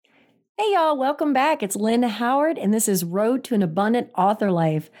Hey, y'all, welcome back. It's Lynn Howard, and this is Road to an Abundant Author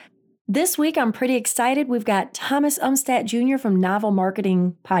Life. This week, I'm pretty excited. We've got Thomas Umstaddt Jr. from Novel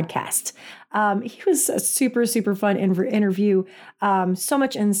Marketing Podcast. He was a super, super fun interview. So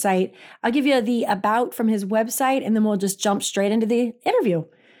much insight. I'll give you the about from his website, and then we'll just jump straight into the interview.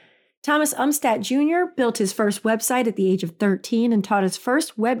 Thomas Umstaddt Jr. built his first website at the age of 13 and taught his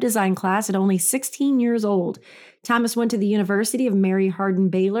first web design class at only 16 years old. Thomas went to the University of Mary Hardin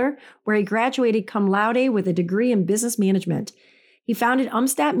Baylor, where he graduated cum laude with a degree in business management. He founded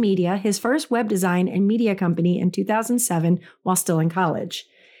Umstaddt Media, his first web design and media company, in 2007 while still in college.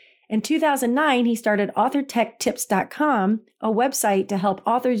 In 2009, he started AuthorTechTips.com, a website to help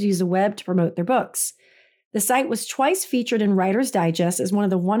authors use the web to promote their books. The site was twice featured in Writer's Digest as one of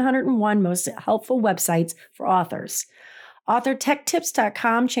the 101 most helpful websites for authors.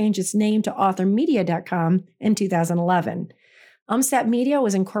 AuthorTechTips.com changed its name to AuthorMedia.com in 2011. Umstaddt Media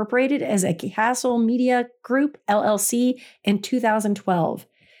was incorporated as a Castle Media Group, LLC, in 2012.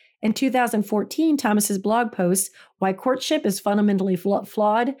 In 2014, Thomas's blog post, Why Courtship is Fundamentally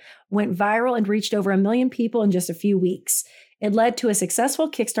Flawed, went viral and reached over 1 million people in just a few weeks. It led to a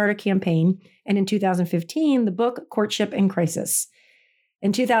successful Kickstarter campaign, and in 2015, the book Courtship in Crisis.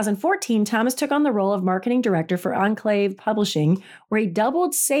 In 2014, Thomas took on the role of marketing director for Enclave Publishing, where he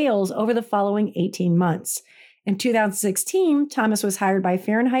doubled sales over the following 18 months. In 2016, Thomas was hired by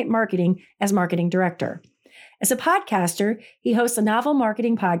Fahrenheit Marketing as marketing director. As a podcaster, he hosts a Novel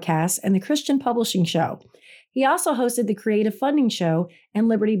Marketing Podcast and the Christian Publishing Show. He also hosted the Creative Funding Show and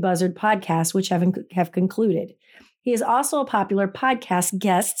Liberty Buzzard Podcast, which have concluded. He is also a popular podcast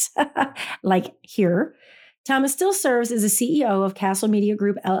guest, like here. Thomas still serves as the CEO of Castle Media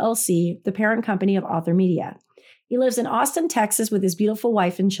Group, LLC, the parent company of Author Media. He lives in Austin, Texas, with his beautiful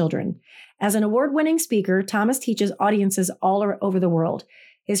wife and children. As an award-winning speaker, Thomas teaches audiences all over the world.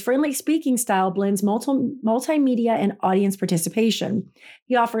 His friendly speaking style blends multimedia and audience participation.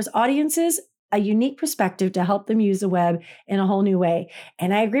 He offers audiences a unique perspective to help them use the web in a whole new way.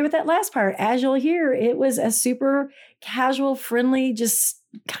 And I agree with that last part. As you'll hear, it was a super casual, friendly, just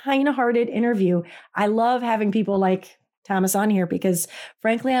kind-hearted interview. I love having people like Thomas on here because,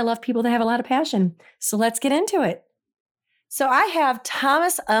 frankly, I love people that have a lot of passion. So let's get into it. So I have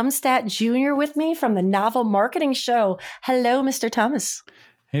Thomas Umstaddt Jr. with me from the Novel Marketing Show. Hello, Mr. Thomas.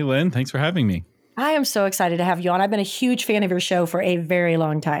 Hey, Lynn. Thanks for having me. I am so excited to have you on. I've been a huge fan of your show for a very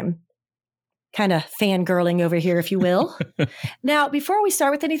long time. Kind of fangirling over here, if you will. Now, before we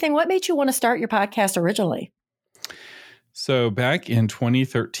start with anything, what made you want to start your podcast originally? So back in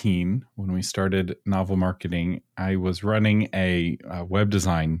 2013, when we started Novel Marketing, I was running a web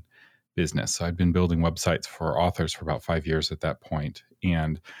design business. So I'd been building websites for authors for about 5 years at that point.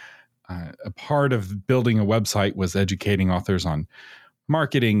 And a part of building a website was educating authors on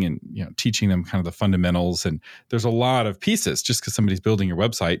marketing and teaching them kind of the fundamentals. And there's a lot of pieces. Just because somebody's building your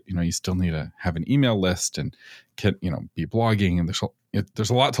website, you still need to have an email list and be blogging, and there's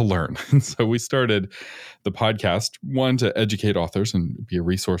a lot to learn. And so we started the podcast, one, to educate authors and be a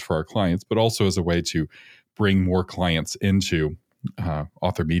resource for our clients, but also as a way to bring more clients into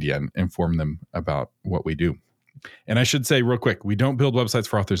Author Media and inform them about what we do. And I should say real quick, we don't build websites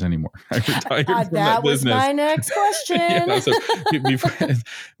for authors anymore. I retired from that was business. my next question.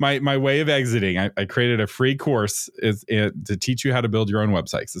 My way of exiting, I created a free course to teach you how to build your own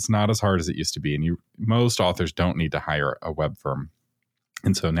websites. It's not as hard as it used to be. And most authors don't need to hire a web firm.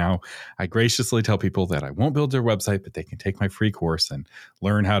 And so now I graciously tell people that I won't build their website, but they can take my free course and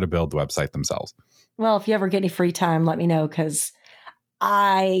learn how to build the website themselves. Well, if you ever get any free time, let me know, because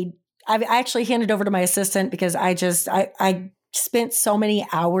I've actually handed over to my assistant because I spent so many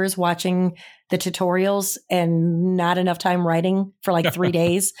hours watching the tutorials and not enough time writing for like 3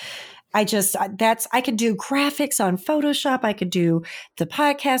 days. I could do graphics on Photoshop. I could do the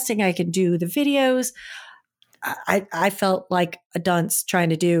podcasting. I could do the videos. I felt like a dunce trying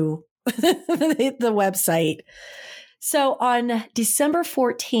to do the website. So on December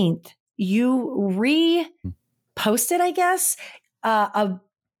 14th, you reposted, I guess, a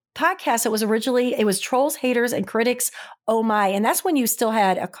podcast that was originally, it was Trolls, Haters, and Critics. Oh my. And that's when you still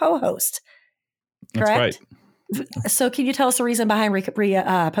had a co-host, correct? That's right. So can you tell us the reason behind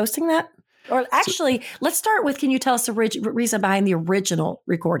posting that? Or actually, let's start with, can you tell us the reason behind the original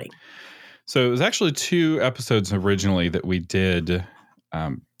recording? So it was actually 2 episodes originally that we did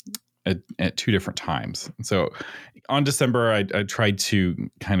at 2 different times. So on December, I tried to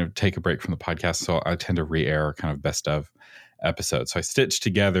kind of take a break from the podcast. So I tend to re-air kind of best of episodes. So I stitched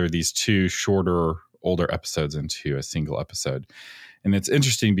together these 2 shorter, older episodes into a single episode. And it's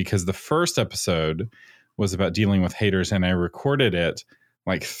interesting because the first episode was about dealing with haters, and I recorded it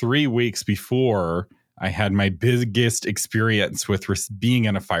like 3 weeks before I had my biggest experience with being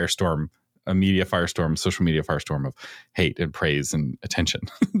in a firestorm, a media firestorm, social media firestorm of hate and praise and attention.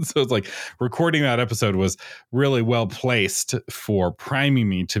 So it's like recording that episode was really well placed for priming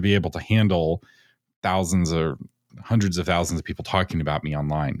me to be able to handle thousands or hundreds of thousands of people talking about me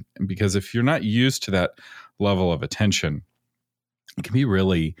online. And because if you're not used to that level of attention, it can be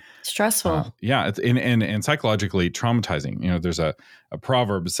really stressful. And psychologically traumatizing. There's a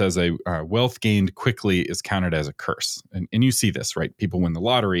proverb that says wealth gained quickly is counted as a curse. And you see this, right? People win the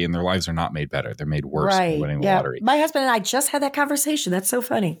lottery and their lives are not made better. They're made worse by winning the lottery. My husband and I just had that conversation. That's so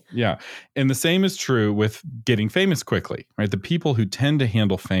funny. Yeah. And the same is true with getting famous quickly, right? The people who tend to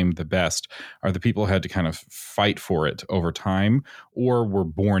handle fame the best are the people who had to kind of fight for it over time or were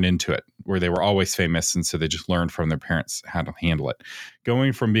born into it, where they were always famous. And so they just learned from their parents how to handle it.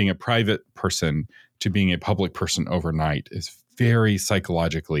 Going from being a private person to being a public person overnight is very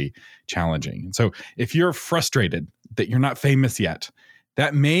psychologically challenging. And so if you're frustrated that you're not famous yet,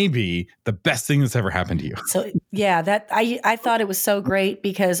 that may be the best thing that's ever happened to you. So yeah, that I thought it was so great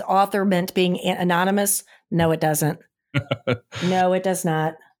because author meant being anonymous. No, it doesn't. No, it does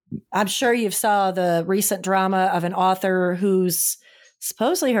not. I'm sure you've saw the recent drama of an author who's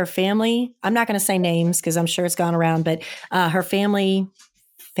supposedly her family, I'm not going to say names because I'm sure it's gone around, but her family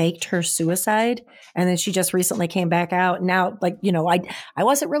faked her suicide. And then she just recently came back out. Now, I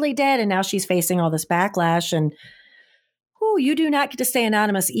wasn't really dead. And now she's facing all this backlash. And you do not get to stay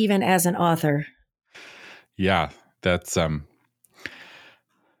anonymous even as an author. Yeah, that's the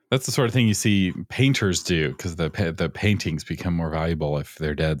sort of thing you see painters do because the paintings become more valuable if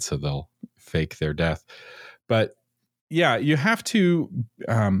they're dead. So they'll fake their death. But yeah, you have to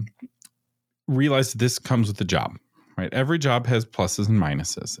realize this comes with the job, right? Every job has pluses and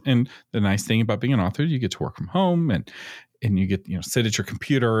minuses. And the nice thing about being an author, you get to work from home and you get, sit at your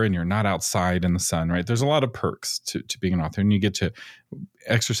computer and you're not outside in the sun, right? There's a lot of perks to being an author and you get to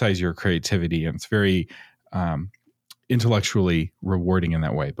exercise your creativity. And it's very intellectually rewarding in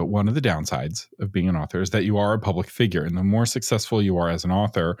that way. But one of the downsides of being an author is that you are a public figure. And the more successful you are as an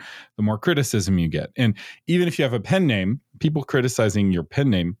author, the more criticism you get. And even if you have a pen name, people criticizing your pen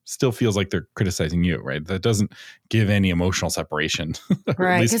name still feels like they're criticizing you, right? That doesn't give any emotional separation.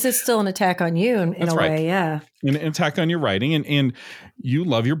 Right, because it's still an attack on you in a way, yeah. An attack on your writing. And you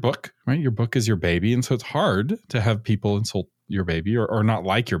love your book, right? Your book is your baby. And so it's hard to have people insult your baby or not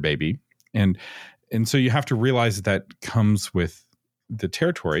like your baby. And so you have to realize that comes with the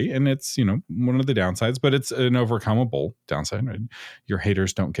territory, and it's, one of the downsides, but it's an overcomable downside, right? Your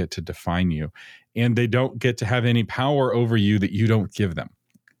haters don't get to define you, and they don't get to have any power over you that you don't give them,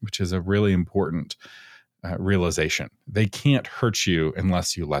 which is a really important realization. They can't hurt you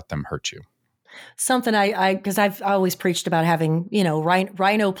unless you let them hurt you. Something because I've always preached about having,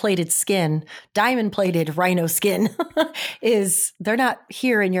 rhino plated skin, diamond plated rhino skin is they're not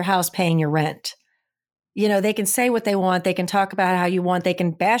here in your house paying your rent. They can say what they want. They can talk about how you want. They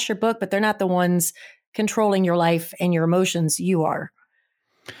can bash your book, but they're not the ones controlling your life and your emotions. You are.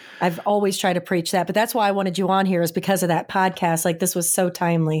 I've always tried to preach that, but that's why I wanted you on here is because of that podcast. Like this was so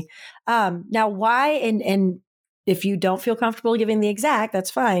timely. Now, why, and if you don't feel comfortable giving the exact, that's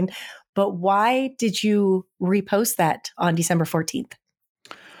fine. But why did you repost that on December 14th?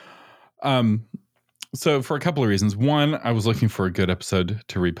 So for a couple of reasons. One, I was looking for a good episode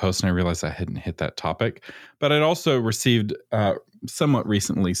to repost, and I realized I hadn't hit that topic. But I'd also received somewhat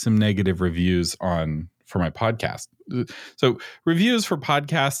recently some negative reviews for my podcast. So reviews for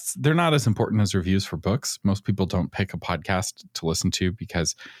podcasts, they're not as important as reviews for books. Most people don't pick a podcast to listen to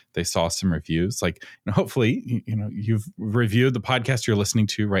because they saw some reviews. Like, hopefully, you've reviewed the podcast you're listening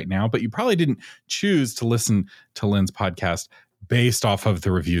to right now, but you probably didn't choose to listen to Lynn's podcast based off of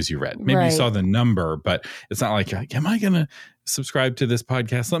the reviews you read. Maybe you saw the number, but it's not like, am I going to subscribe to this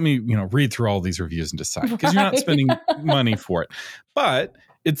podcast? Let me, read through all these reviews and decide, because you're not spending money for it. But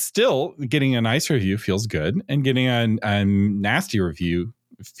it's still, getting a nice review feels good, and getting a nasty review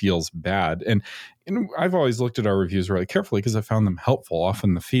feels bad. And I've always looked at our reviews really carefully because I found them helpful.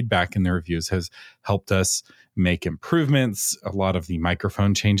 Often the feedback in the reviews has helped us make improvements. A lot of the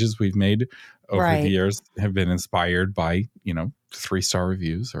microphone changes we've made over the years have been inspired by, 3-star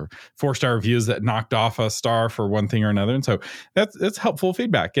reviews or 4-star reviews that knocked off a star for one thing or another. And so that's helpful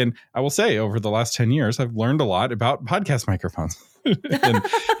feedback. And I will say, over the last 10 years, I've learned a lot about podcast microphones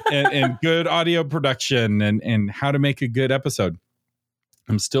and good audio production and how to make a good episode.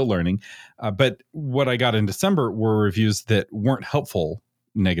 I'm still learning. But what I got in December were reviews that weren't helpful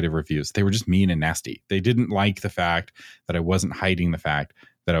negative reviews. They were just mean and nasty. They didn't like the fact that I wasn't hiding the fact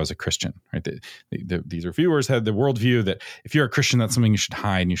that I was a Christian, right? These reviewers had the worldview that if you're a Christian, that's something you should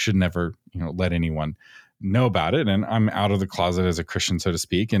hide and you should never, let anyone know about it. And I'm out of the closet as a Christian, so to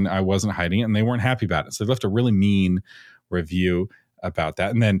speak, and I wasn't hiding it, and they weren't happy about it. So they left a really mean review about that.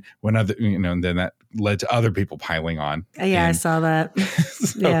 And then and then that led to other people piling on. Yeah, I saw that.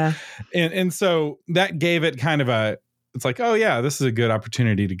 Yeah. And so that gave it kind of it's like, oh yeah, this is a good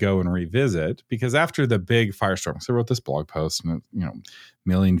opportunity to go and revisit, because after the big firestorm, so I wrote this blog post and,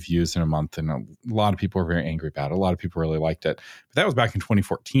 million views in a month. And a lot of people were very angry about it. A lot of people really liked it, but that was back in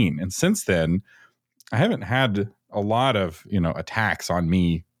 2014. And since then I haven't had a lot of, attacks on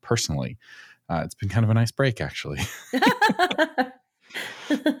me personally. It's been kind of a nice break, actually.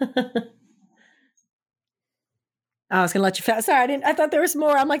 I was going to let you fast. Sorry, I thought there was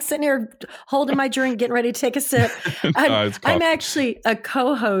more. I'm like sitting here holding my drink, getting ready to take a sip. I'm actually a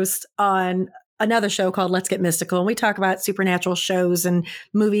co-host on another show called Let's Get Mystical. And we talk about supernatural shows and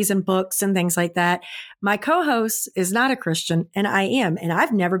movies and books and things like that. My co-host is not a Christian, and I am. And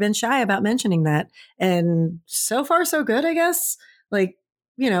I've never been shy about mentioning that. And so far, so good, I guess. Like,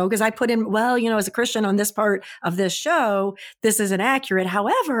 because I put in, as a Christian on this part of this show, this isn't accurate.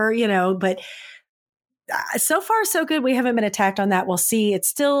 However, but so far, so good. We haven't been attacked on that. We'll see. It's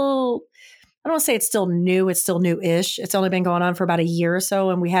still, I don't want to say it's still new. It's still new-ish. It's only been going on for about a year or so.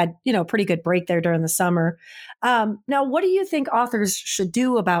 And we had, a pretty good break there during the summer. Now, what do you think authors should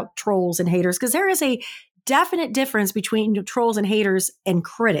do about trolls and haters? Because there is a definite difference between trolls and haters and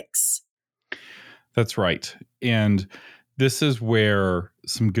critics. That's right. And this is where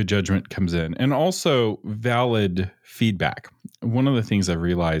some good judgment comes in, and also valid feedback. One of the things I've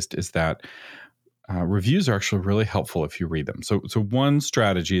realized is that reviews are actually really helpful if you read them. So one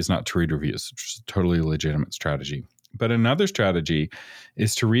strategy is not to read reviews, which is a totally legitimate strategy. But another strategy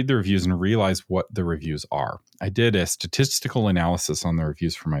is to read the reviews and realize what the reviews are. I did a statistical analysis on the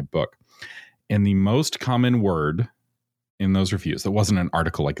reviews for my book, and the most common word in those reviews, that wasn't an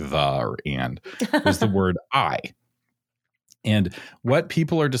article like the or and, was the word I. And what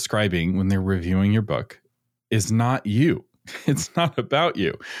people are describing when they're reviewing your book is not you. It's not about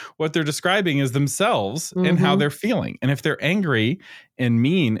you. What they're describing is themselves and how they're feeling. And if they're angry and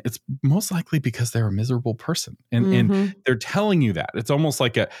mean, it's most likely because they're a miserable person. And they're telling you that. It's almost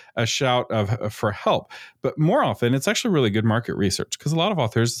like a shout for help. But more often, it's actually really good market research, because a lot of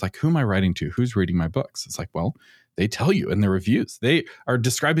authors, it's like, who am I writing to? Who's reading my books? It's like, well, they tell you in the reviews. They are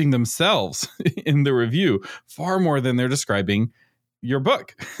describing themselves in the review far more than they're describing your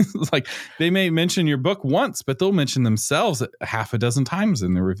book. It's like they may mention your book once, but they'll mention themselves half a dozen times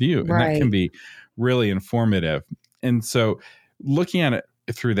in the review. And that can be really informative. And so looking at it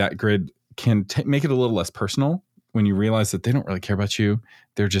through that grid can make it a little less personal when you realize that they don't really care about you.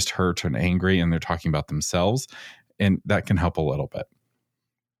 They're just hurt and angry, and they're talking about themselves. And that can help a little bit.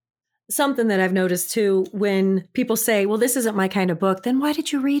 Something that I've noticed too, when people say, well, this isn't my kind of book, then why did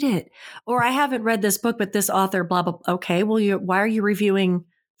you read it? Or I haven't read this book, but this author, blah, blah. Okay, well, why are you reviewing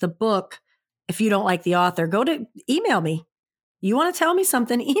the book if you don't like the author? Go to email me. You want to tell me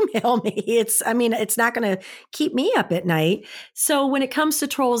something, email me. It's not going to keep me up at night. So when it comes to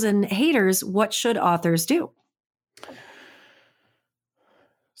trolls and haters, what should authors do?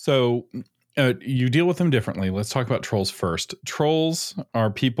 So you deal with them differently. Let's talk about trolls first. Trolls are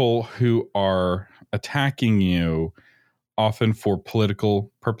people who are attacking you often for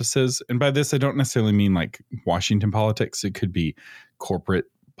political purposes. And by this, I don't necessarily mean like Washington politics. It could be corporate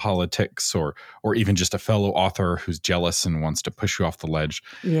politics or even just a fellow author who's jealous and wants to push you off the ledge.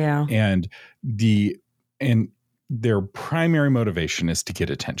 Yeah. And their primary motivation is to get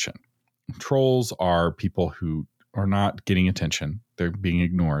attention. Trolls are people who are not getting attention. They're being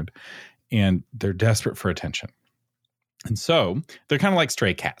ignored. And they're desperate for attention. And so they're kind of like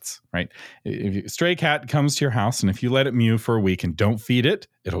stray cats, right? If a stray cat comes to your house, and if you let it mew for a week and don't feed it,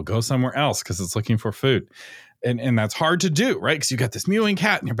 it'll go somewhere else because it's looking for food. And that's hard to do, right? Because you got this mewing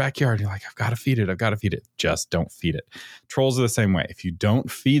cat in your backyard. You're like, I've got to feed it. Just don't feed it. Trolls are the same way. If you don't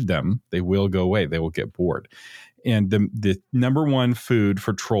feed them, they will go away. They will get bored. And the number one food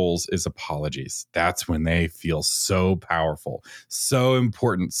for trolls is apologies. That's when they feel so powerful, so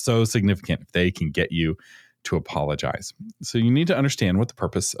important, so significant if they can get you to apologize. So you need to understand what the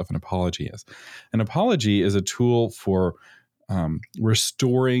purpose of an apology is. An apology is a tool for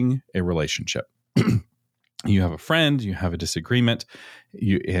restoring a relationship. You have a friend, you have a disagreement,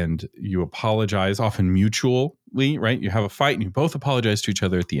 you apologize, often mutual right? You have a fight and you both apologize to each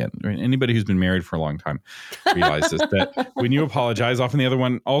other at the end. Right? Anybody who's been married for a long time realizes that when you apologize, often the other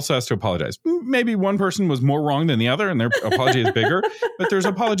one also has to apologize. Maybe one person was more wrong than the other and their apology is bigger, but there's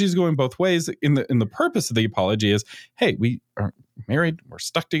apologies going both ways. In the purpose of the apology is, hey, we are married, we're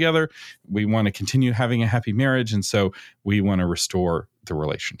stuck together, we want to continue having a happy marriage, and so we want to restore the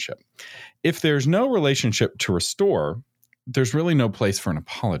relationship. If there's no relationship to restore, there's really no place for an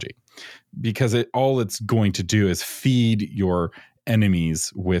apology, because all it's going to do is feed your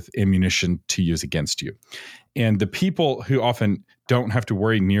enemies with ammunition to use against you. And the people who often don't have to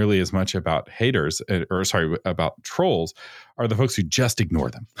worry nearly as much about about trolls are the folks who just ignore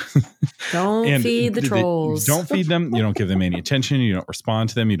them. Don't feed the trolls. Don't feed them. You don't give them any attention. You don't respond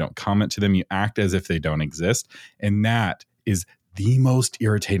to them. You don't comment to them. You act as if they don't exist. And that is the most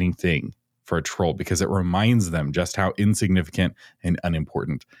irritating thing for a troll, because it reminds them just how insignificant and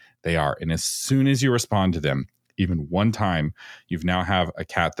unimportant they are. And as soon as you respond to them, even one time, you've now have a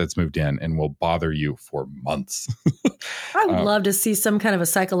cat that's moved in and will bother you for months. I would love to see some kind of a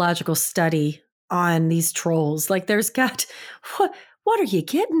psychological study on these trolls. Like, there's got, what are you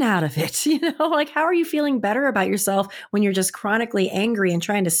getting out of it? Like, how are you feeling better about yourself when you're just chronically angry and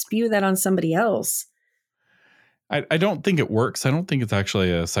trying to spew that on somebody else? I don't think it works. I don't think it's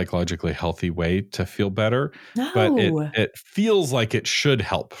actually a psychologically healthy way to feel better, but it feels like it should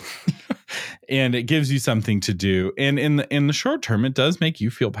help. And it gives you something to do. And in the short term, it does make you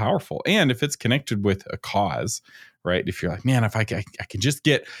feel powerful. And if it's connected with a cause, right? If you're like, man, if I can just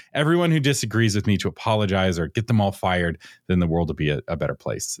get everyone who disagrees with me to apologize or get them all fired, then the world will be a better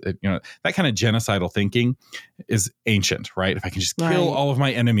place. That kind of genocidal thinking is ancient, right? If I can just kill all of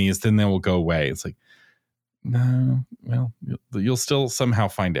my enemies, then they will go away. It's like, no, well, you'll still somehow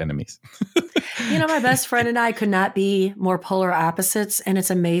find enemies. My best friend and I could not be more polar opposites. And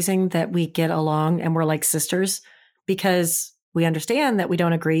it's amazing that we get along and we're like sisters, because we understand that we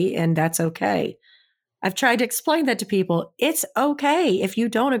don't agree, and that's okay. I've tried to explain that to people. It's okay if you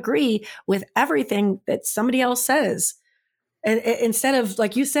don't agree with everything that somebody else says. And instead of,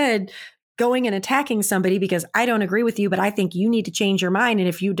 like you said, going and attacking somebody because I don't agree with you, but I think you need to change your mind. And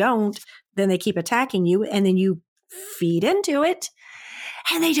if you don't, then they keep attacking you, and then you feed into it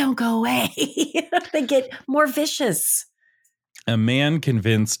and they don't go away. They get more vicious. A man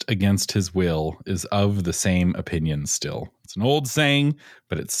convinced against his will is of the same opinion still. It's an old saying,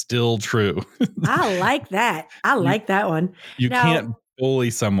 but it's still true. I like that. I like that one. You can't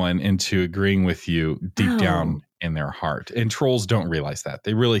bully someone into agreeing with you deep down in their heart. And trolls don't realize that.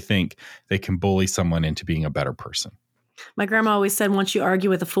 They really think they can bully someone into being a better person. My grandma always said, once you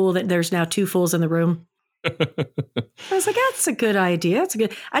argue with a fool, that there's now two fools in the room. I was like, that's a good idea.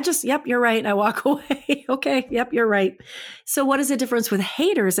 Yep, you're right. And I walk away. Okay. Yep, you're right. So what is the difference with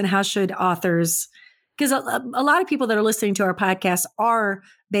haters, and how should authors, because a lot of people that are listening to our podcast are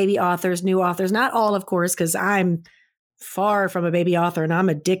baby authors, new authors, not all, of course, because I'm far from a baby author and I'm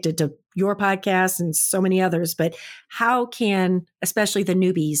addicted to your podcast and so many others. But how can, especially the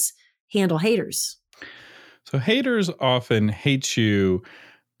newbies, handle haters? So haters often hate you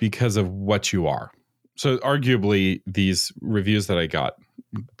because of what you are. So arguably, these reviews that I got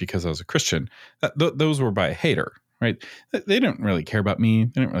because I was a Christian, those were by a hater, right? They didn't really care about me.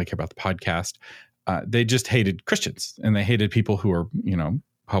 They didn't really care about the podcast. They just hated Christians, and they hated people who are,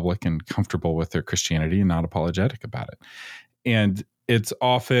 public and comfortable with their Christianity and not apologetic about it. And it's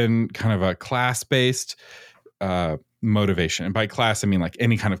often kind of a class-based motivation. And by class, I mean like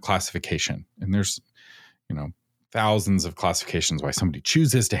any kind of classification. And there's, thousands of classifications why somebody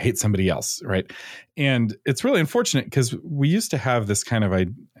chooses to hate somebody else, right? And it's really unfortunate, because we used to have this kind of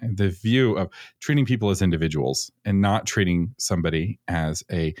the view of treating people as individuals and not treating somebody as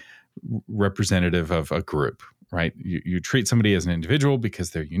a representative of a group, right? You treat somebody as an individual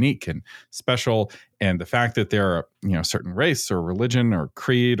because they're unique and special, and the fact that they're a certain race or religion or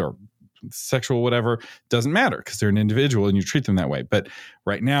creed or sexual whatever doesn't matter, because they're an individual and you treat them that way. But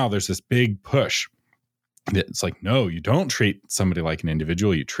right now there's this big push. It's like, no, you don't treat somebody like an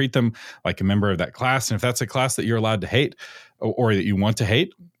individual. You treat them like a member of that class. And if that's a class that you're allowed to hate or that you want to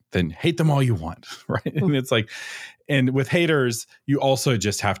hate, then hate them all you want, right? And it's like, and with haters, you also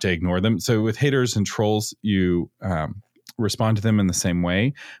just have to ignore them. So with haters and trolls, you respond to them in the same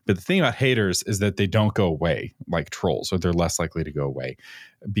way. But the thing about haters is that they don't go away like trolls, or they're less likely to go away,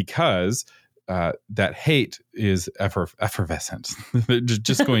 because that hate is effervescent. They're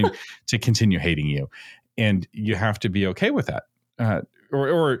just going to continue hating you. And you have to be okay with that,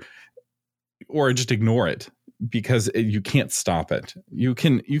 or just ignore it, because you can't stop it. You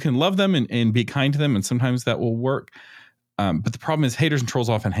can love them and be kind to them, and sometimes that will work. But the problem is haters and trolls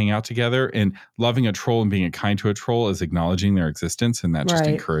often hang out together, and loving a troll and being kind to a troll is acknowledging their existence, and that just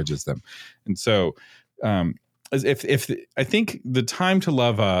encourages them. And so if I think the time to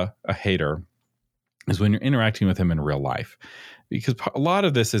love a hater is when you're interacting with them in real life, because a lot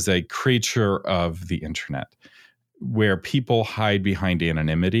of this is a creature of the internet where people hide behind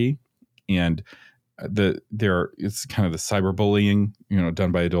anonymity, and it's kind of the cyberbullying,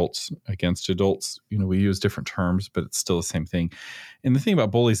 done by adults against adults. We use different terms, but it's still the same thing. And the thing about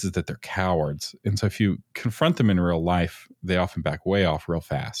bullies is that they're cowards. And so if you confront them in real life, they often back way off real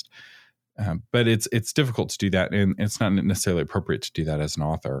fast. But it's difficult to do that, and it's not necessarily appropriate to do that as an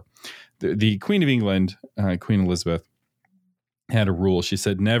author. The Queen of England, Queen Elizabeth, had a rule. She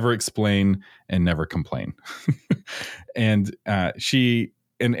said, never explain and never complain. And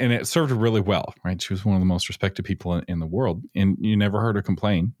And it served her really well, right? She was one of the most respected people in the world. And you never heard her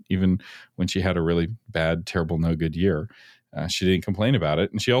complain, even when she had a really bad, terrible, no good year. She didn't complain about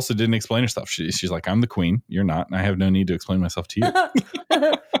it. And she also didn't explain herself. She's like, I'm the queen. You're not. And I have no need to explain myself to you.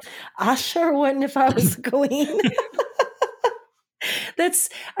 I sure wouldn't if I was the queen.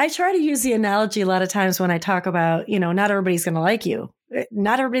 I try to use the analogy a lot of times when I talk about, not everybody's going to like you.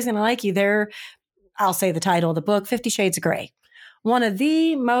 Not everybody's going to like you. I'll say the title of the book, 50 Shades of Grey. One of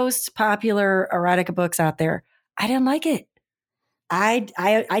the most popular erotica books out there. I didn't like it. I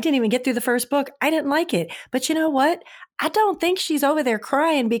didn't even get through the first book. I didn't like it. But you know what? I don't think she's over there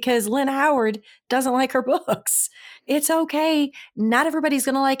crying because Lynn Howard doesn't like her books. It's okay. Not everybody's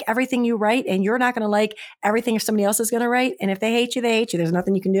going to like everything you write, and you're not going to like everything somebody else is going to write. And if they hate you, they hate you. There's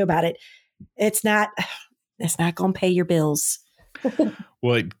nothing you can do about it. It's not going to pay your bills.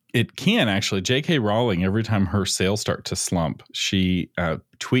 Well, it can actually. J.K. Rowling, every time her sales start to slump, she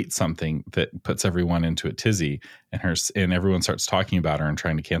tweets something that puts everyone into a tizzy, and everyone starts talking about her and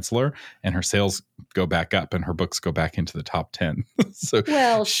trying to cancel her, and her sales go back up, and her books go back into the top 10.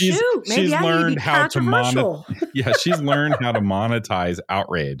 So she's learned how to she's learned how to monetize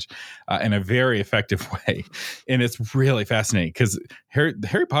outrage in a very effective way, and it's really fascinating because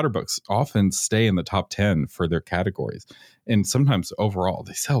Harry Potter books often stay in the top 10 for their categories, and sometimes overall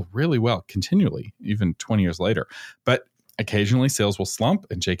they sell really well continually, even 20 years later. But occasionally sales will slump,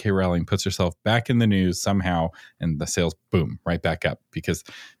 and J.K. Rowling puts herself back in the news somehow, and the sales boom right back up because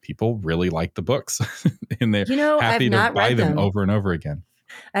people really like the books and they're happy to buy them over and over again.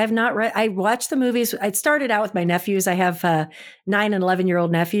 I have not read. I watched the movies. I started out with my nephews. I have 9 and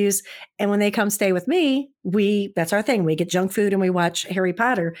 11-year-old nephews, and when they come stay with me, that's our thing. We get junk food and we watch Harry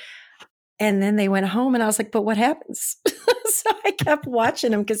Potter. And then they went home, and I was like, but what happens? So I kept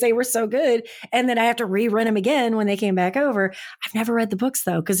watching them because they were so good. And then I have to rerun them again when they came back over. I've never read the books,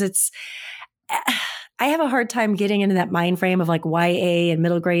 though, because I have a hard time getting into that mind frame of like YA and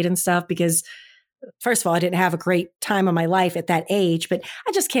middle grade and stuff because, first of all, I didn't have a great time of my life at that age, but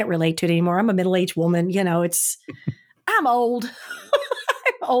I just can't relate to it anymore. I'm a middle-aged woman. I'm old.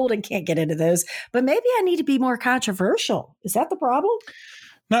 I'm old and can't get into those. But maybe I need to be more controversial. Is that the problem?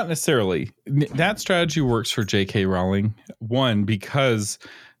 Not necessarily. That strategy works for J.K. Rowling. One, because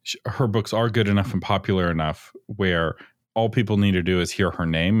her books are good enough and popular enough where all people need to do is hear her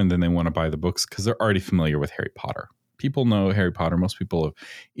name, and then they want to buy the books because they're already familiar with Harry Potter. People know Harry Potter. Most people have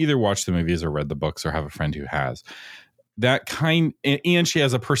either watched the movies or read the books or have a friend who has. And she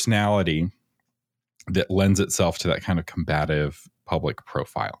has a personality that lends itself to that kind of combative public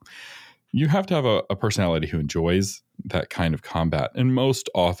profile. You have to have a personality who enjoys that kind of combat, and most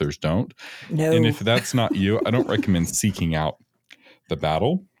authors don't. No. And if that's not you, I don't recommend seeking out the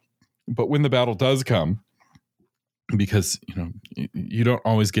battle. But when the battle does come, because you don't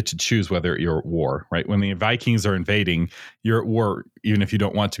always get to choose whether you're at war, right? When the Vikings are invading, you're at war even if you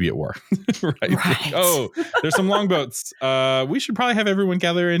don't want to be at war. Right? Like, there's some longboats. We should probably have everyone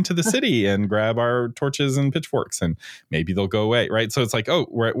gather into the city and grab our torches and pitchforks, and maybe they'll go away, right? So it's like,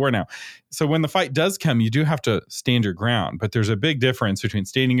 we're at war now. So when the fight does come, you do have to stand your ground, but there's a big difference between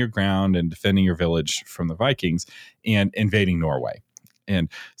standing your ground and defending your village from the Vikings and invading Norway. And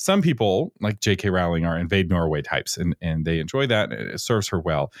some people, like J.K. Rowling, are invade Norway types, and they enjoy that. And it serves her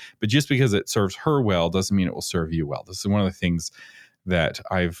well. But just because it serves her well doesn't mean it will serve you well. This is one of the things that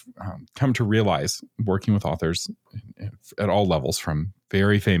I've come to realize working with authors at all levels, from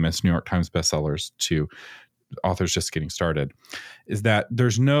very famous New York Times bestsellers to authors just getting started, is that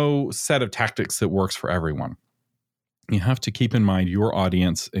there's no set of tactics that works for everyone. You have to keep in mind your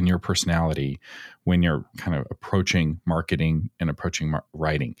audience and your personality when you're kind of approaching marketing and approaching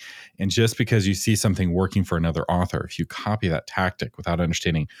writing. And just because you see something working for another author, if you copy that tactic without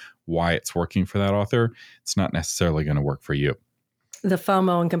understanding why it's working for that author, it's not necessarily going to work for you. The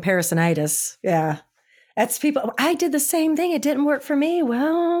FOMO and comparisonitis. Yeah. That's people. I did the same thing. It didn't work for me.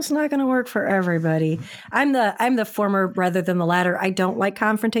 Well, it's not going to work for everybody. I'm the former rather than the latter. I don't like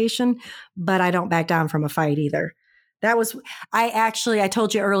confrontation, but I don't back down from a fight either. I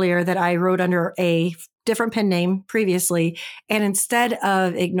told you earlier that I wrote under a different pen name previously. And instead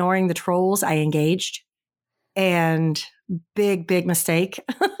of ignoring the trolls, I engaged. And big mistake.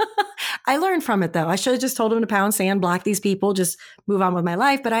 I learned from it though. I should have just told them to pound sand, block these people, just move on with my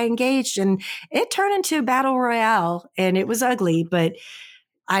life. But I engaged and it turned into battle royale and it was ugly. But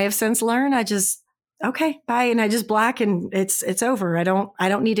I have since learned okay, bye. And I just block and it's over. I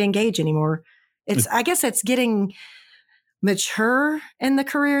don't need to engage anymore. I guess it's getting mature in the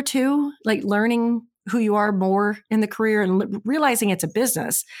career too, like learning who you are more in the career and realizing it's a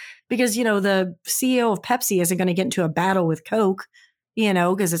business because, the CEO of Pepsi isn't going to get into a battle with Coke,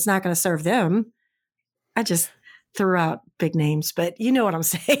 because it's not going to serve them. I just threw out big names, but you know what I'm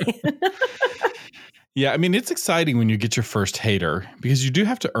saying. Yeah, I mean, it's exciting when you get your first hater because you do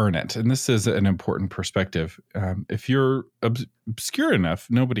have to earn it. And this is an important perspective. If you're obscure enough,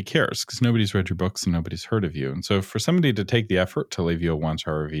 nobody cares because nobody's read your books and nobody's heard of you. And so for somebody to take the effort to leave you a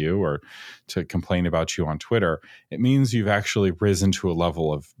 1-star review or to complain about you on Twitter, it means you've actually risen to a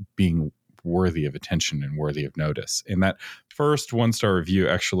level of being worthy of attention and worthy of notice. And that first 1-star review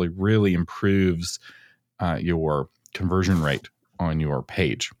actually really improves your conversion rate on your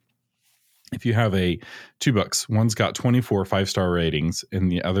page. If you have two books, one's got 24 5-star ratings and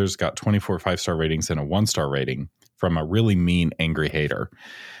the other's got 24 5-star ratings and a 1-star rating from a really mean, angry hater,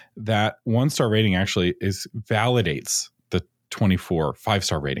 that 1-star rating actually validates the 24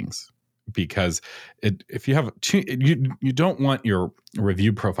 5-star ratings because if you have you don't want your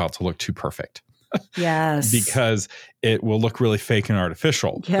review profile to look too perfect. Yes. Because it will look really fake and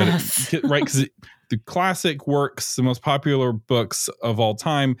artificial. Yes. Right? Because the classic works, the most popular books of all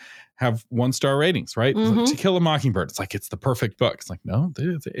time have 1-star ratings, right? Mm-hmm. Like To Kill a Mockingbird. It's like, it's the perfect book. It's like, no,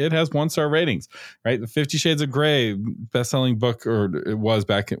 it has 1-star ratings, right? The 50 Shades of Grey best-selling book, or it was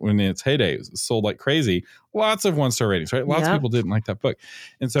back when in its heyday, it was sold like crazy. Lots of 1-star ratings, right? Lots of people didn't like that book.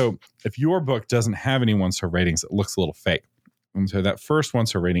 And so if your book doesn't have any 1-star ratings, it looks a little fake. And so that first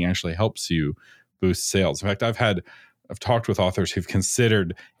 1-star rating actually helps you boost sales. In fact, I've talked with authors who've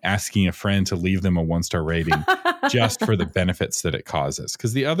considered asking a friend to leave them a 1-star rating just for the benefits that it causes.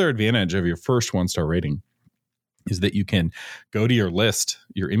 Because the other advantage of your first 1-star rating is that you can go to your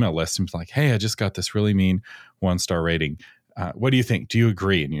email list, and be like, hey, I just got this really mean 1-star rating. What do you think? Do you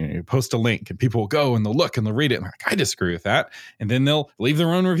agree? And you post a link and people will go and they'll look and they'll read it. And like, I disagree with that. And then they'll leave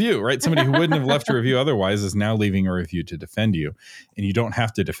their own review, right? Somebody who wouldn't have left a review otherwise is now leaving a review to defend you. And you don't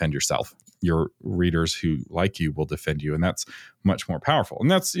have to defend yourself. Your readers who like you will defend you. And that's much more powerful. And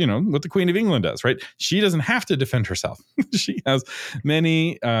that's, what the Queen of England does, right? She doesn't have to defend herself. She has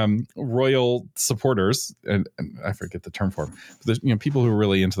many royal supporters, and I forget the term for them. But there's, people who are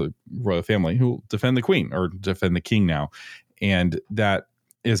really into the royal family who defend the Queen or defend the King now. And that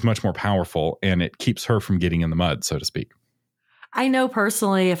is much more powerful, and it keeps her from getting in the mud, so to speak. I know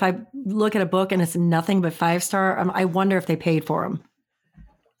personally, if I look at a book and it's nothing but 5-star, I wonder if they paid for them.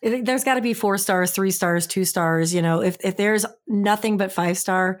 There's got to be 4 stars, 3 stars, 2 stars. If there's nothing but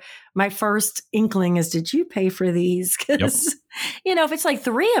 5-star, my first inkling is, did you pay for these? Because, if it's like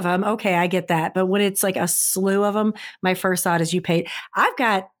 3 of them, okay, I get that. But when it's like a slew of them, my first thought is you paid. I've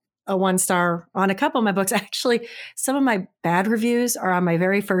got a 1-star on a couple of my books. Actually, some of my bad reviews are on my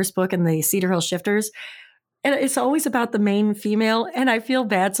very first book in the Cedar Hill Shifters. And it's always about the main female. And I feel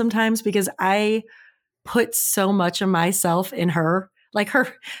bad sometimes because I put so much of myself in her, like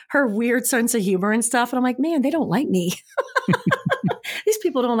her weird sense of humor and stuff. And I'm like, man, they don't like me. These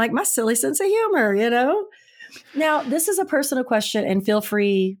people don't like my silly sense of humor, Now, this is a personal question, and feel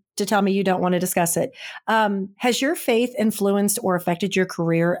free to tell me you don't want to discuss it. Has your faith influenced or affected your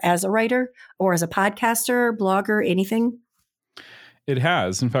career as a writer or as a podcaster, blogger, anything? It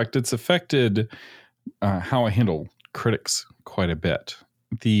has. In fact, it's affected how I handle critics quite a bit.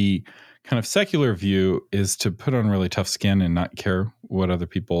 The kind of secular view is to put on really tough skin and not care what other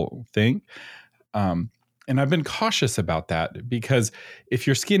people think. And I've been cautious about that because if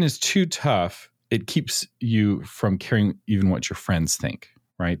your skin is too tough, it keeps you from caring even what your friends think,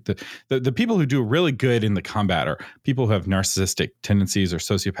 right? The people who do really good in the combat are people who have narcissistic tendencies or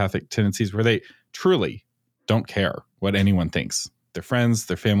sociopathic tendencies where they truly don't care what anyone thinks. Their friends,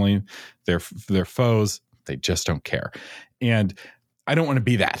 their family, their foes, they just don't care. And I don't want to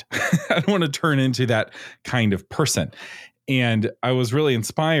be that. I don't want to turn into that kind of person. And I was really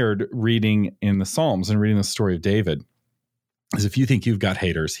inspired reading in the Psalms and reading the story of David, is if you think you've got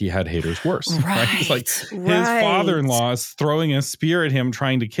haters, he had haters worse. Right? It's like his father-in-law is throwing a spear at him,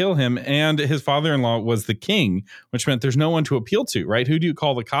 trying to kill him. And his father-in-law was the king, which meant there's no one to appeal to, right? Who do you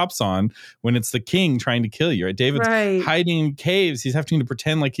call the cops on when it's the king trying to kill you, right? David's hiding in caves. He's having to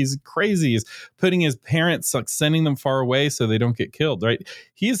pretend like he's crazy. He's putting his parents, like sending them far away so they don't get killed, right?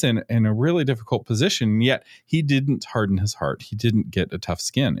 He's in a really difficult position, yet he didn't harden his heart. He didn't get a tough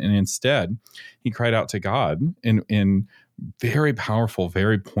skin. And instead, he cried out to God in very powerful,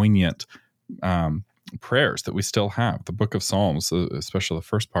 very poignant prayers that we still have. The book of Psalms, especially the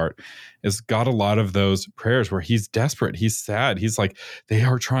first part, has got a lot of those prayers where he's desperate. He's sad. He's like, they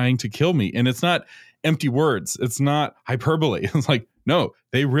are trying to kill me. And it's not empty words. It's not hyperbole. It's like, no,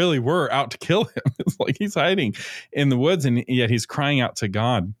 they really were out to kill him. It's like he's hiding in the woods, and yet he's crying out to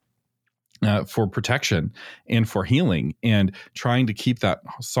God for protection and for healing, and trying to keep that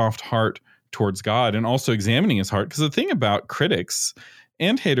soft heart towards God, and also examining his heart. Because the thing about critics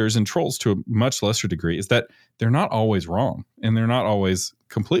and haters and trolls to a much lesser degree is that they're not always wrong, and they're not always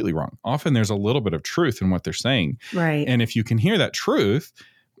completely wrong. Often there's a little bit of truth in what they're saying. Right. And if you can hear that truth,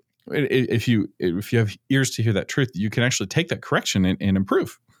 if you have ears to hear that truth, you can actually take that correction and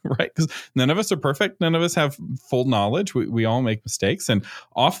improve. Right. Because none of us are perfect. None of us have full knowledge. We all make mistakes. And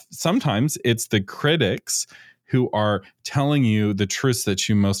sometimes it's the critics who are telling you the truths that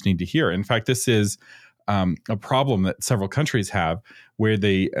you most need to hear. In fact, this is a problem that several countries have, where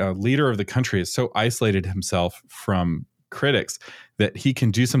the leader of the country has so isolated himself from critics that he can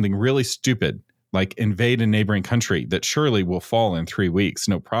do something really stupid, like invade a neighboring country that surely will fall in 3 weeks,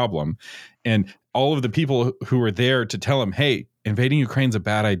 no problem. And all of the people who were there to tell him, hey, invading Ukraine's a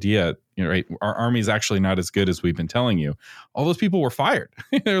bad idea, right? Our army is actually not as good as we've been telling you. All those people were fired.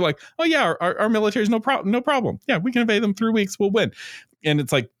 They're like, oh yeah, our military is no problem. Yeah, we can invade them 3 weeks, we'll win. And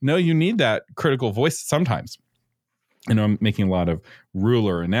it's like, no, you need that critical voice sometimes. I know I'm making a lot of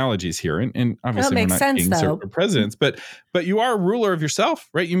ruler analogies here, and obviously we're not kings or presidents, but you are a ruler of yourself,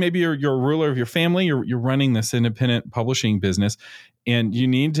 right? You maybe you're a ruler of your family. You're running this independent publishing business, and you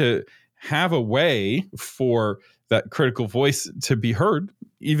need to have a way for that critical voice to be heard,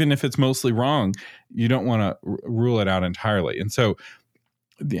 even if it's mostly wrong. You don't want to rule it out entirely. And so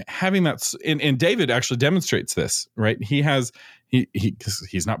having that, and David actually demonstrates this, right? Because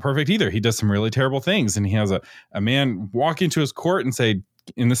he's not perfect either. He does some really terrible things, and he has a man walk into his court and say,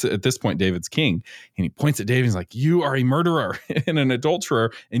 at this point, David's king, and he points at David and he's like, you are a murderer and an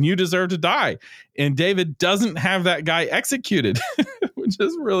adulterer, and you deserve to die. And David doesn't have that guy executed, which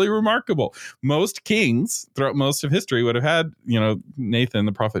is really remarkable. Most kings throughout most of history would have had, Nathan,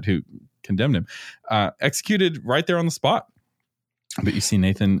 the prophet who condemned him, executed right there on the spot. But you see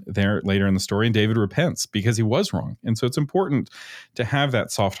Nathan there later in the story, and David repents because he was wrong. And so it's important to have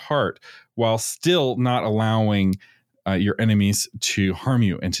that soft heart while still not allowing your enemies to harm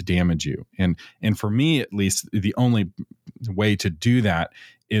you and to damage you. And for me, at least, the only way to do that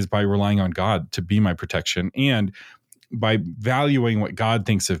is by relying on God to be my protection, and by valuing what God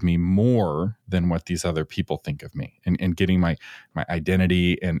thinks of me more than what these other people think of me, and getting my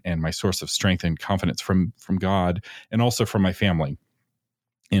identity and my source of strength and confidence from God, and also from my family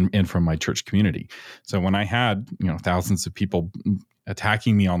and from my church community. So when I had, thousands of people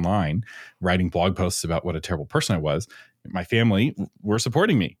attacking me online, writing blog posts about what a terrible person I was, my family were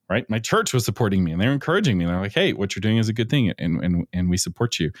supporting me, right? My church was supporting me, and they're encouraging me. They're like, hey, what you're doing is a good thing, and we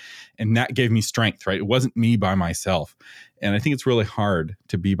support you. And that gave me strength, right? It wasn't me by myself. And I think it's really hard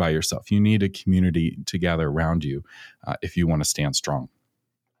to be by yourself. You need a community to gather around you if you want to stand strong.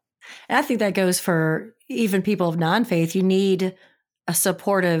 And I think that goes for even people of non-faith. You need a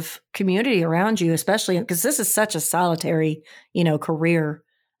supportive community around you, especially because this is such a solitary, career.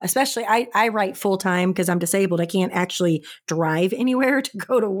 Especially I write full time because I'm disabled. I can't actually drive anywhere to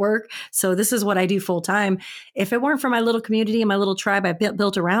go to work. So this is what I do full time. If it weren't for my little community and my little tribe I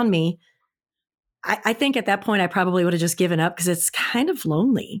built around me, I think at that point I probably would have just given up, because it's kind of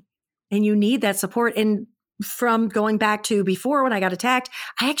lonely and you need that support. And from going back to before when I got attacked,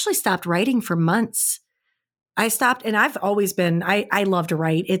 I actually stopped writing for months. I stopped, and I've always been, I love to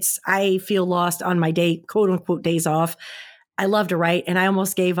write. I feel lost on my quote unquote days off. I love to write, and I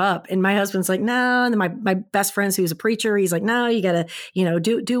almost gave up. And my husband's like, no. And then my best friend, who's a preacher, he's like, no, you got to,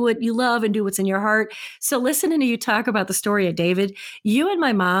 do what you love and do what's in your heart. So listening to you talk about the story of David, you and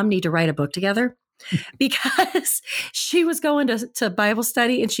my mom need to write a book together. because she was going to Bible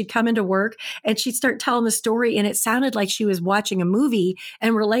study and she'd come into work and she'd start telling the story. And it sounded like she was watching a movie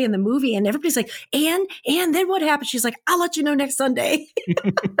and relaying the movie. And everybody's like, and then what happened? She's like, I'll let you know next Sunday.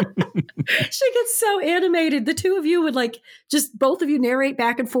 She gets so animated. The two of you would like just both of you narrate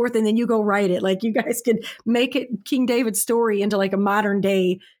back and forth and then you go write it. Like you guys could make it King David's story into like a modern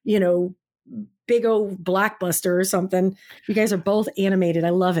day, big old blockbuster or something. You guys are both animated.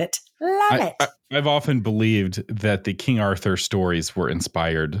 I love it. Love it. I've often believed that the King Arthur stories were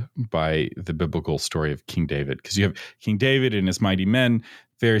inspired by the biblical story of King David, because you have King David and his mighty men,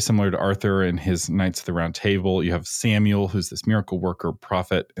 very similar to Arthur and his Knights of the Round Table. You have Samuel, who's this miracle worker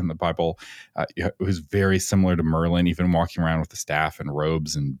prophet in the Bible, who's very similar to Merlin, even walking around with a staff and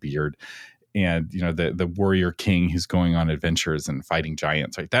robes and beard. And, the warrior king who's going on adventures and fighting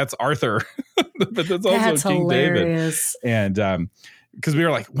giants. Like, that's Arthur, but that's also King hilarious. David. And because we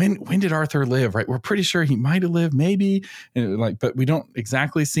were like, when did Arthur live? Right? We're pretty sure he might have lived, maybe. And but we don't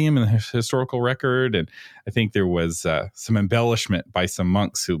exactly see him in the historical record. And I think there was some embellishment by some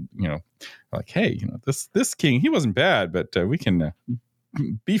monks who, like, hey, this king, he wasn't bad, but we can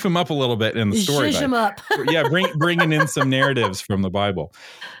beef him up a little bit in the story. Zhuzh him up. Yeah, bringing in some narratives from the Bible.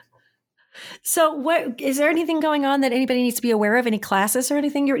 So what is there anything going on that anybody needs to be aware of? Any classes or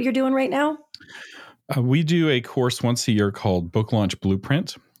anything you're doing right now? We do a course once a year called Book Launch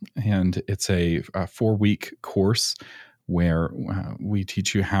Blueprint, and it's a 4-week course where we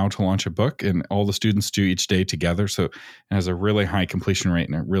teach you how to launch a book, and all the students do each day together. So it has a really high completion rate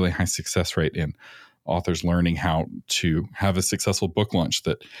and a really high success rate in authors learning how to have a successful book launch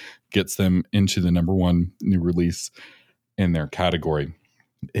that gets them into the #1 new release in their category.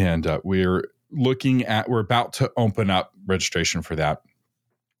 And we're about to open up registration for that.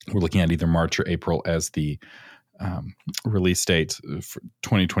 We're looking at either March or April as the release date for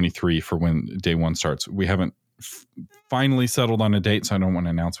 2023 for when day 1 starts. We haven't finally settled on a date, so I don't want to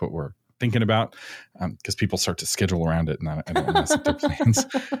announce what we're thinking about because people start to schedule around it, and I don't want to mess up their plans.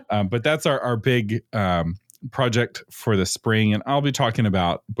 But that's our big project for the spring, and I'll be talking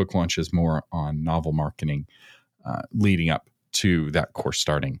about book launches more on novel marketing leading up to that course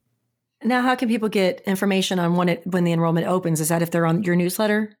starting. Now, how can people get information on when the enrollment opens? Is that if they're on your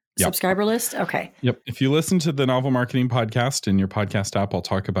newsletter subscriber list? Okay. Yep. If you listen to the Novel Marketing Podcast in your podcast app, I'll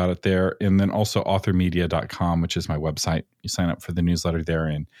talk about it there. And then also authormedia.com, which is my website. You sign up for the newsletter there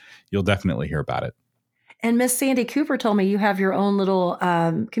and you'll definitely hear about it. And Miss Sandy Cooper told me you have your own little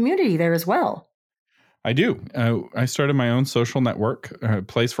community there as well. I do. I started my own social network, a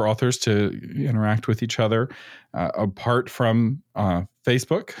place for authors to interact with each other apart from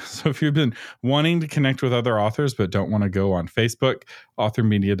Facebook. So if you've been wanting to connect with other authors but don't want to go on Facebook,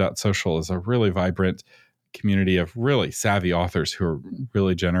 authormedia.social is a really vibrant community of really savvy authors who are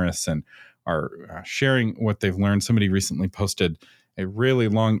really generous and are sharing what they've learned. Somebody recently posted a really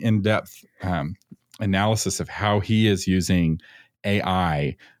long, in-depth analysis of how he is using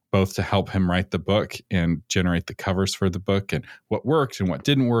AI both to help him write the book and generate the covers for the book and what worked and what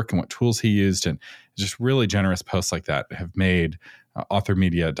didn't work and what tools he used. And just really generous posts like that have made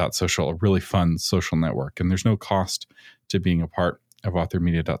authormedia.social a really fun social network. And there's no cost to being a part of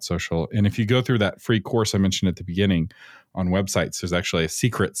authormedia.social. And if you go through that free course I mentioned at the beginning on websites, there's actually a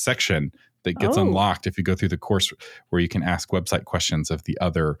secret section that gets unlocked if you go through the course where you can ask website questions of the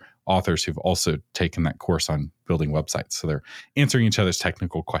other authors who've also taken that course on building websites. So they're answering each other's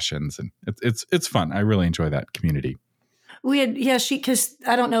technical questions, and it's fun. I really enjoy that community. Because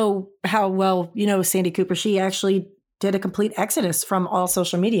I don't know how well Sandy Cooper. She actually did a complete exodus from all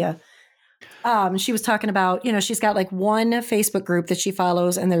social media. She was talking about, she's got like one Facebook group that she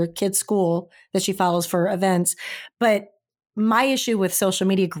follows and their kids' school that she follows for events, but my issue with social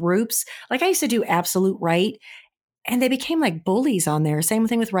media groups, like I used to do Absolute Right, and they became like bullies on there. Same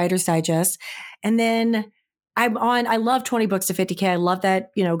thing with Writer's Digest. And then I love 20 books to 50K. I love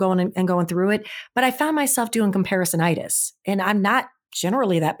that, going through it. But I found myself doing comparisonitis, and I'm not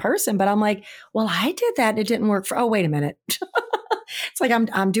generally that person, but I'm like, well, I did that and it didn't work oh, wait a minute. It's like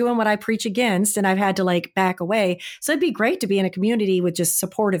I'm doing what I preach against, and I've had to like back away. So it'd be great to be in a community with just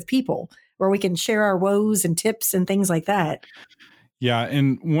supportive people where we can share our woes and tips and things like that. Yeah.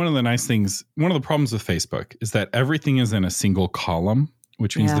 And one of the problems with Facebook is that everything is in a single column,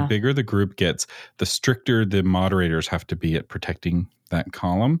 which means the bigger the group gets, the stricter the moderators have to be at protecting that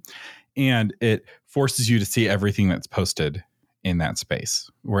column. And it forces you to see everything that's posted in that space.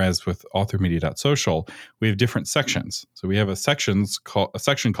 Whereas with authormedia.social, we have different sections. So we have a section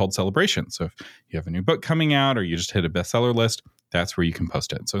called Celebration. So if you have a new book coming out or you just hit a bestseller list, that's where you can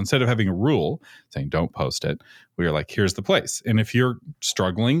post it. So instead of having a rule saying don't post it, we are like, here's the place. And if you're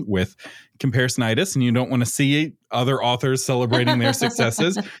struggling with comparisonitis and you don't want to see other authors celebrating their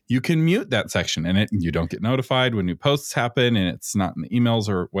successes, you can mute that section and you don't get notified when new posts happen, and it's not in the emails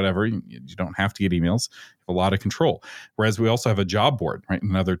or whatever. You don't have to get emails. You have a lot of control. Whereas we also have a job board, right?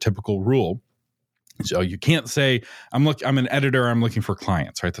 Another typical rule. So you can't say, I'm an editor, I'm looking for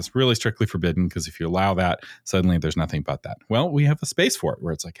clients, right? That's really strictly forbidden, because if you allow that, suddenly there's nothing but that. Well, we have a space for it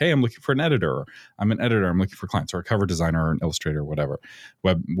where it's like, hey, I'm looking for an editor, or I'm an editor, I'm looking for clients, or a cover designer, or an illustrator, or whatever,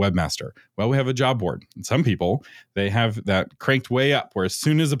 webmaster. Well, we have a job board. And some people, they have that cranked way up where as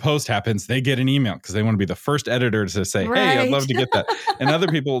soon as a post happens, they get an email because they want to be the first editor to say, hey, I'd love to get that. And other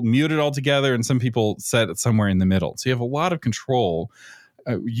people mute it altogether, and some people set it somewhere in the middle. So you have a lot of control.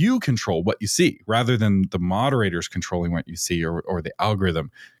 You control what you see rather than the moderators controlling what you see, or the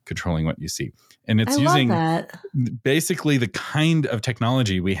algorithm controlling what you see. And it's using basically the kind of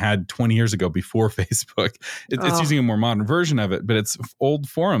technology we had 20 years ago before Facebook. It's using a more modern version of it, but it's old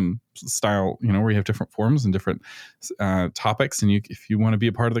forum style, where you have different forums and different topics. And if you want to be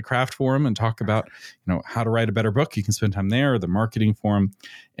a part of the craft forum and talk about, how to write a better book, you can spend time there, or the marketing forum,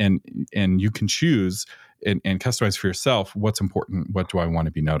 and you can choose and customize for yourself what's important. What do I want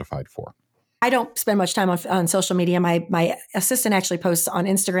to be notified for? I don't spend much time on social media. My assistant actually posts on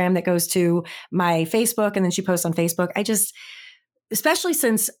Instagram that goes to my Facebook, and then she posts on Facebook. Especially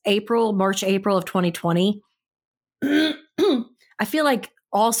since March, April of 2020, I feel like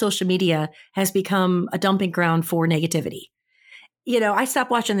all social media has become a dumping ground for negativity. I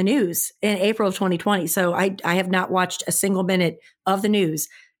stopped watching the news in April of 2020. So I have not watched a single minute of the news.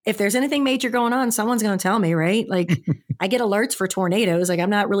 If there's anything major going on, someone's going to tell me, right? Like I get alerts for tornadoes. Like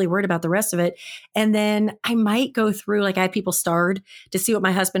I'm not really worried about the rest of it. And then I might go through, like I have people starred to see what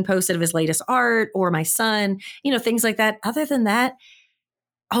my husband posted of his latest art, or my son, things like that. Other than that,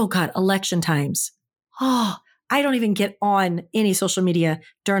 oh God, election times. Oh, I don't even get on any social media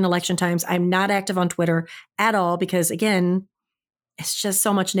during election times. I'm not active on Twitter at all because, again, it's just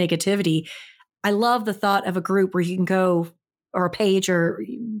so much negativity. I love the thought of a group where you can go, or a page or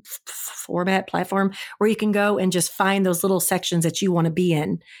platform where you can go and just find those little sections that you want to be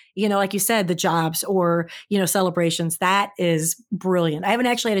in. Like you said, the jobs or, celebrations. That is brilliant. I haven't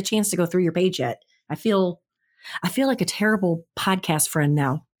actually had a chance to go through your page yet. I feel like a terrible podcast friend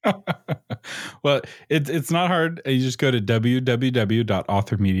now. Well, it's not hard. You just go to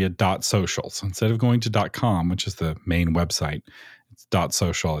www.authormedia.social. So instead of going to .com, which is the main website, it's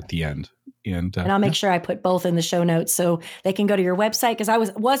 .social at the end. And I'll make sure I put both in the show notes so they can go to your website, because I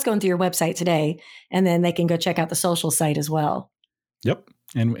was going through your website today, and then they can go check out the social site as well. Yep.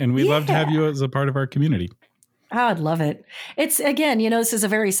 And we'd love to have you as a part of our community. Oh, I'd love it. It's, again, this is a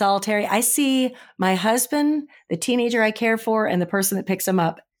very solitary. I see my husband, the teenager I care for, and the person that picks him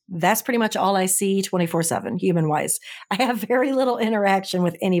up. That's pretty much all I see 24/7, human wise. I have very little interaction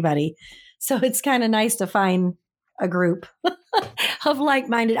with anybody. So it's kind of nice to find a group of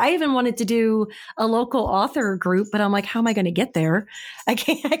like-minded. I even wanted to do a local author group, but I'm like, how am I going to get there? I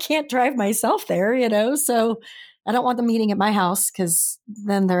can't drive myself there, so I don't want them meeting at my house, because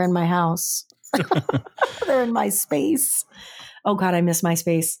then they're in my house. They're in my space. Oh God, I miss my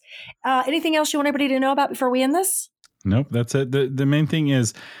space. Anything else you want everybody to know about before we end this? Nope, that's it. The main thing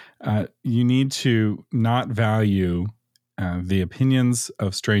is you need to not value the opinions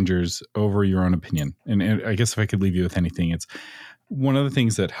of strangers over your own opinion. And I guess if I could leave you with anything, it's one of the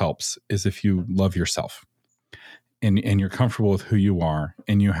things that helps is if you love yourself and you're comfortable with who you are,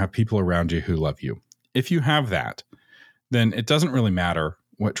 and you have people around you who love you. If you have that, then it doesn't really matter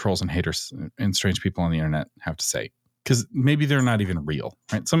what trolls and haters and strange people on the internet have to say, because maybe they're not even real,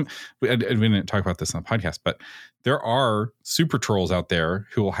 right? We didn't talk about this on the podcast, but there are super trolls out there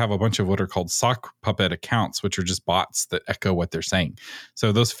who will have a bunch of what are called sock puppet accounts, which are just bots that echo what they're saying.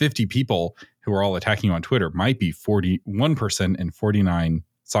 So those 50 people who are all attacking you on Twitter might be 41 person and 49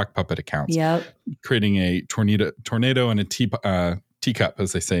 sock puppet accounts, creating a tornado and a teacup,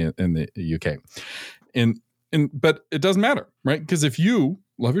 as they say in the UK. But it doesn't matter, right? Because if you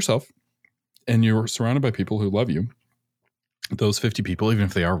love yourself and you're surrounded by people who love you, those 50 people, even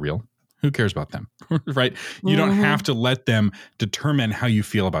if they are real, who cares about them, right? You don't have to let them determine how you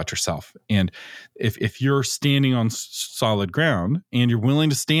feel about yourself. And if you're standing on solid ground and you're willing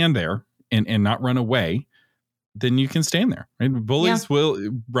to stand there and not run away, then you can stand there, right? Bullies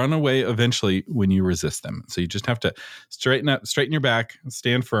will run away eventually when you resist them. So you just have to straighten your back,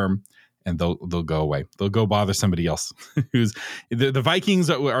 stand firm, and they'll go away. They'll go bother somebody else. Who's the Vikings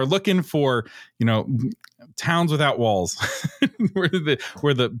are looking for, towns without walls, where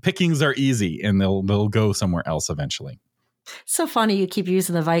the pickings are easy, and they'll go somewhere else eventually. So funny you keep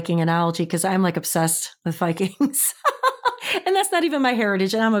using the Viking analogy because I'm like obsessed with Vikings. And that's not even my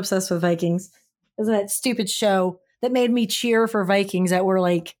heritage, and I'm obsessed with Vikings. Isn't that stupid show that made me cheer for Vikings that were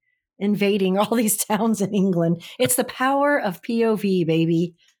like invading all these towns in England? It's the power of POV,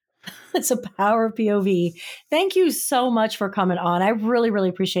 baby. It's the power of POV. Thank you so much for coming on. I really, really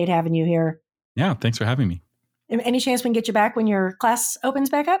appreciate having you here. Yeah, thanks for having me. Any chance we can get you back when your class opens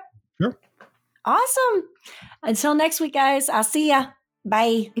back up? Sure. Awesome. Until next week, guys, I'll see ya.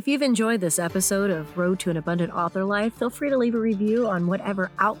 Bye. If you've enjoyed this episode of Road to an Abundant Author Life, feel free to leave a review on whatever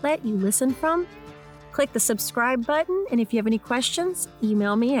outlet you listen from. Click the subscribe button, and if you have any questions,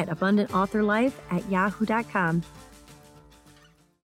 email me at abundantauthorlife@yahoo.com.